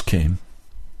Baptist came.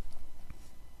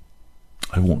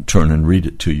 I won't turn and read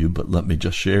it to you, but let me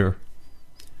just share.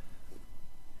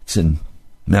 It's in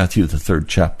Matthew, the 3rd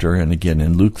chapter, and again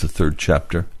in Luke, the 3rd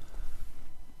chapter.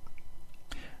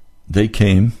 They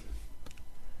came,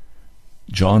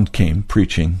 John came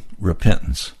preaching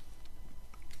repentance.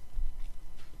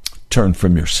 Turn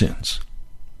from your sins.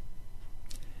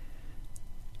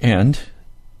 And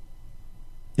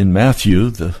in Matthew,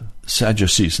 the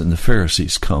Sadducees and the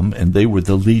Pharisees come, and they were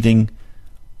the leading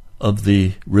of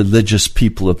the religious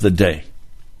people of the day.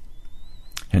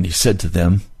 And he said to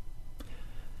them,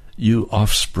 you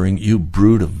offspring, you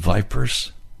brood of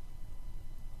vipers.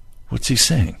 What's he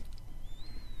saying?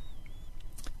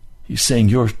 He's saying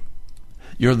you're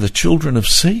the children of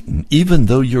Satan, even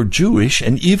though you're Jewish,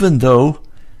 and even though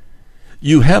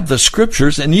you have the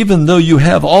scriptures, and even though you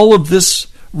have all of this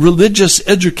religious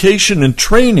education and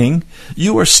training,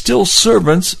 you are still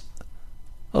servants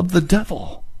of the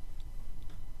devil.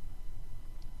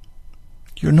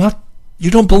 You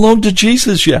don't belong to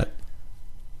Jesus yet.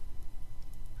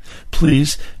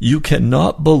 Please, you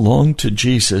cannot belong to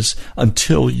Jesus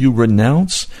until you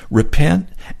renounce, repent,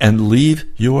 and leave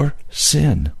your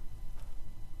sin.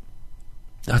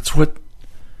 That's what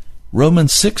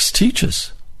Romans 6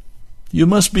 teaches. You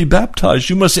must be baptized.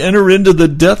 You must enter into the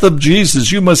death of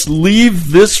Jesus. You must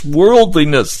leave this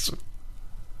worldliness.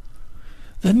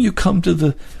 Then you come to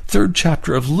the 3rd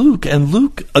chapter of Luke, and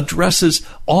Luke addresses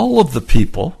all of the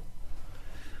people.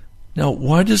 Now,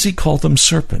 why does he call them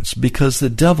serpents? Because the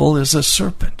devil is a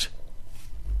serpent.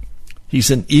 He's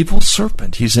an evil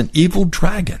serpent. He's an evil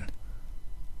dragon.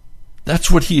 That's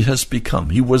what he has become.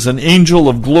 He was an angel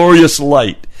of glorious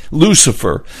light,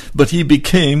 Lucifer, but he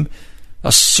became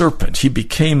a serpent. He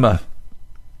became a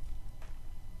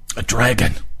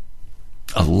dragon.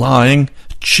 A lying,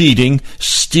 cheating,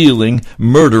 stealing,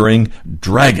 murdering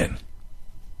dragon.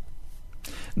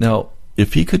 Now,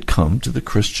 if he could come to the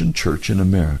Christian church in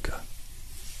America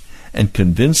and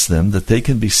convince them that they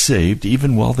can be saved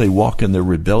even while they walk in their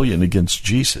rebellion against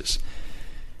Jesus,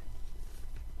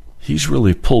 he's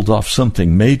really pulled off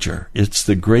something major. It's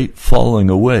the great falling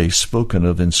away spoken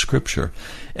of in Scripture.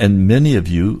 And many of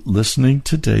you listening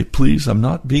today, please, I'm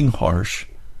not being harsh.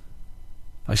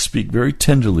 I speak very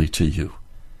tenderly to you.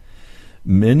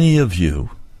 Many of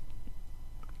you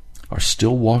are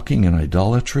still walking in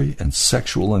idolatry and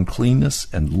sexual uncleanness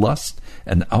and lust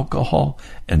and alcohol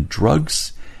and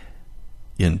drugs,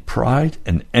 in pride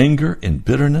and anger, in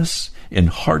bitterness, in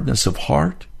hardness of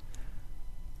heart.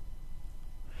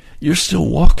 You're still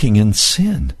walking in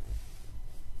sin.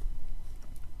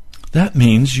 That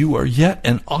means you are yet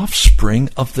an offspring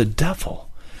of the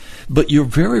devil, but you're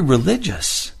very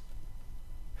religious.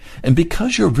 And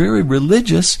because you're very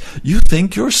religious, you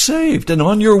think you're saved and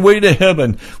on your way to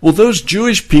heaven. Well, those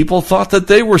Jewish people thought that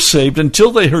they were saved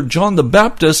until they heard John the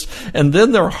Baptist, and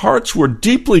then their hearts were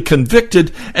deeply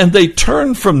convicted, and they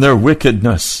turned from their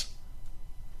wickedness.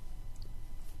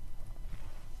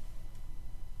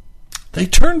 They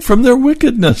turned from their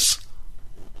wickedness.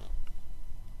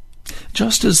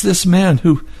 Just as this man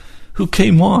who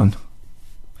came on,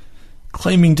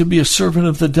 claiming to be a servant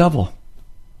of the devil,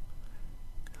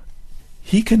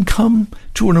 he can come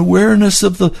to an awareness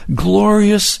of the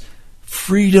glorious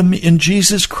freedom in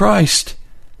Jesus Christ.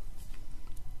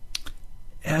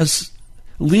 As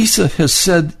Lisa has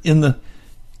said in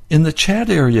the chat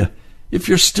area, if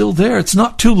you're still there, it's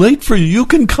not too late for you. You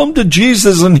can come to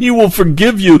Jesus and he will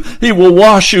forgive you. He will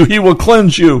wash you. He will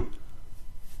cleanse you.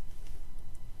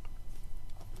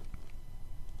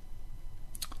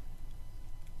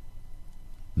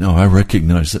 Now, I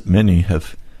recognize that many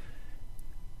have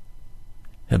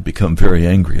become very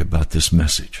angry about this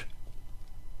message.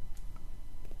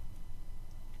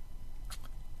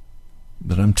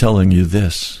 But I'm telling you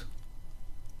this.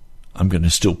 I'm going to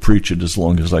still preach it as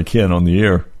long as I can on the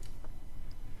air.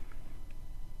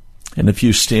 And if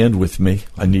you stand with me,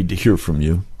 I need to hear from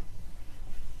you.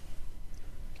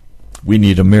 We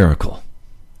need a miracle.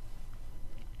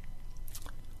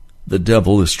 The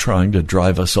devil is trying to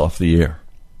drive us off the air.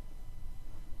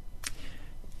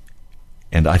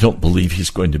 And I don't believe he's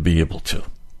going to be able to.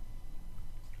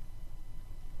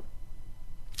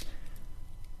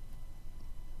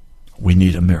 We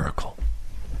need a miracle.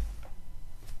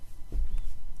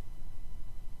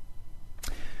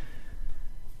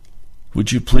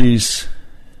 Would you please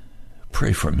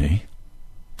pray for me?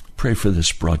 Pray for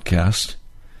this broadcast.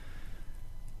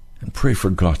 and pray for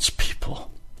God's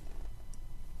people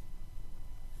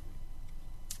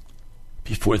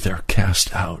before they're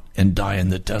cast out and die in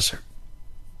the desert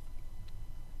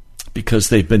because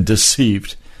they've been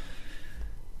deceived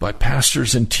by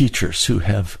pastors and teachers who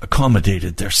have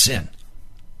accommodated their sin.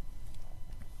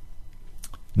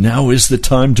 Now is the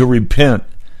time to repent,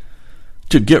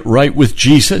 to get right with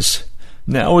Jesus.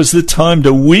 Now is the time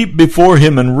to weep before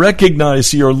him and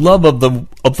recognize your love of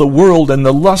the world and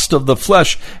the lust of the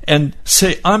flesh and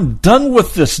say, I'm done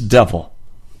with this devil.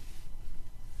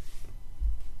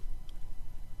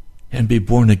 And be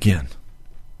born again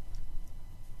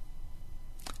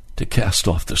to cast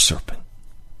off the serpent.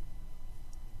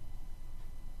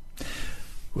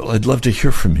 Well, I'd love to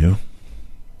hear from you.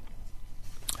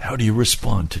 How do you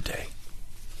respond today?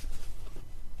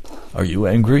 Are you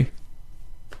angry?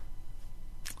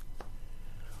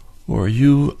 Or are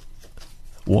you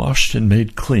washed and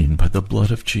made clean by the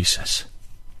blood of Jesus?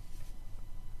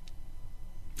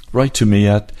 Write to me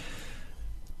at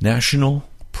National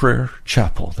Prayer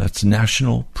Chapel. That's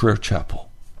National Prayer Chapel.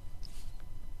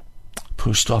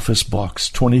 Post Office Box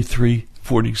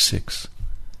 2346,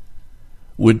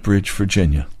 Woodbridge,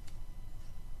 Virginia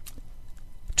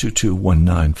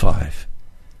 22195.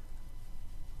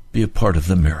 Be a part of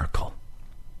the miracle.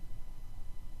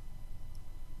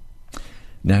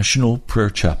 National Prayer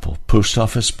Chapel, Post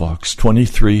Office Box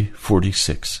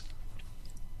 2346,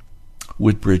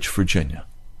 Woodbridge, Virginia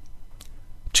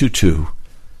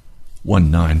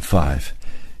 22195.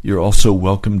 You're also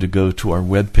welcome to go to our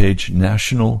webpage,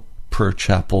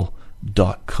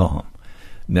 nationalprayerchapel.com.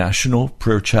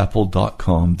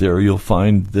 nationalprayerchapel.com. There you'll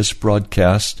find this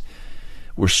broadcast.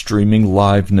 We're streaming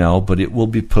live now, but it will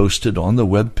be posted on the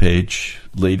webpage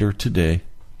later today,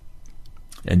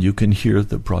 and you can hear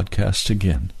the broadcast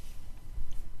again.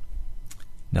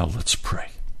 Now let's pray.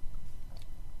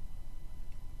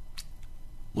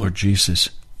 Lord Jesus,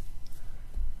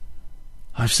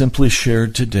 I've simply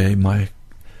shared today my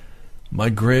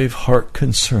grave heart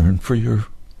concern for your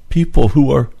people who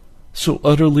are so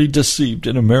utterly deceived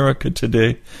in America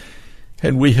today,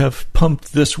 and we have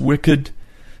pumped this wicked,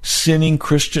 sinning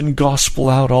Christian gospel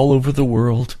out all over the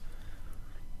world.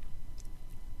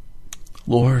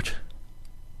 Lord,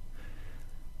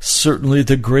 certainly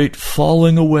the great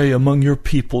falling away among your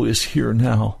people is here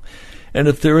now, and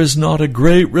if there is not a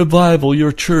great revival,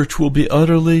 your church will be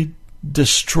utterly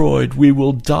destroyed. We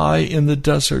will die in the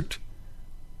desert,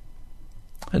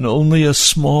 and only a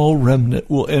small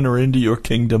remnant will enter into your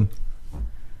kingdom,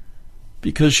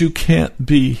 because you can't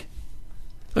be,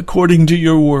 according to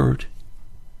your word,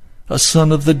 a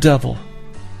son of the devil,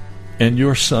 and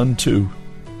your son too.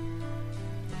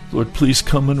 Lord, please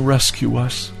come and rescue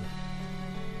us.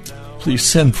 Please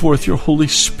send forth your Holy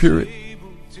Spirit.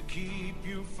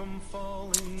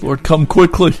 Lord, come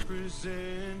quickly.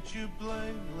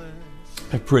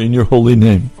 I pray in your holy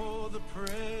name.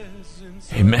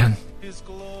 Amen.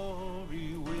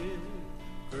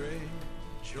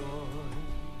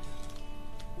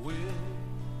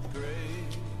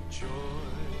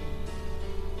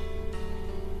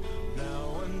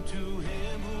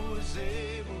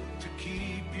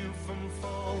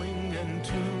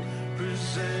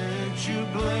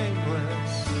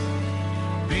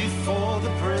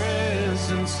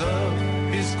 Of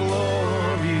his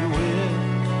glory with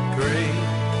great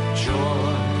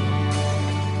joy,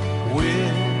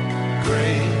 with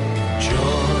great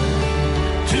joy,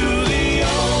 to the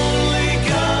only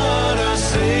God our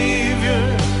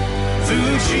Savior,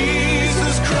 through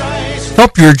Jesus Christ.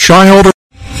 Help your child.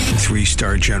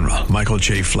 3-star General Michael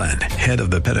J. Flynn, head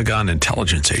of the Pentagon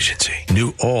Intelligence Agency,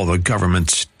 knew all the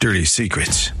government's dirty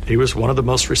secrets. He was one of the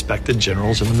most respected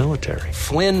generals in the military.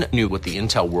 Flynn knew what the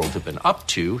intel world had been up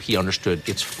to. He understood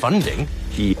its funding.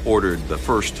 He ordered the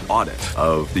first audit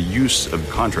of the use of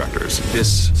contractors.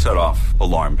 This set off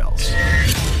alarm bells.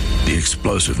 The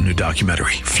explosive new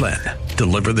documentary, Flynn,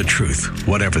 Deliver the Truth,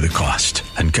 Whatever the Cost,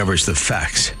 uncovers the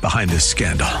facts behind this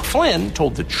scandal. Flynn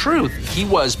told the truth. He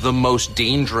was the most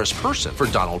dangerous person for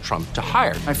Donald Trump to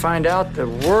hire. I find out the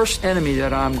worst enemy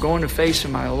that I'm going to face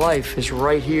in my life is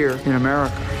right here in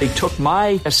America. They took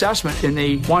my assessment and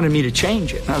they wanted me to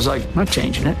change it. And I was like, I'm not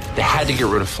changing it. They had to get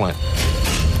rid of Flynn.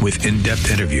 With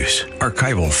in-depth interviews,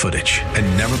 archival footage, and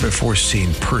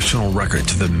never-before-seen personal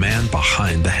records of the man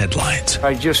behind the headlines.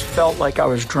 I just felt like I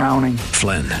was drowning.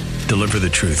 Flynn, Deliver the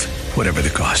Truth, Whatever the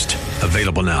Cost.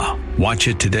 Available now. Watch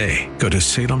it today. Go to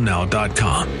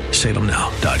salemnow.com.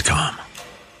 salemnow.com.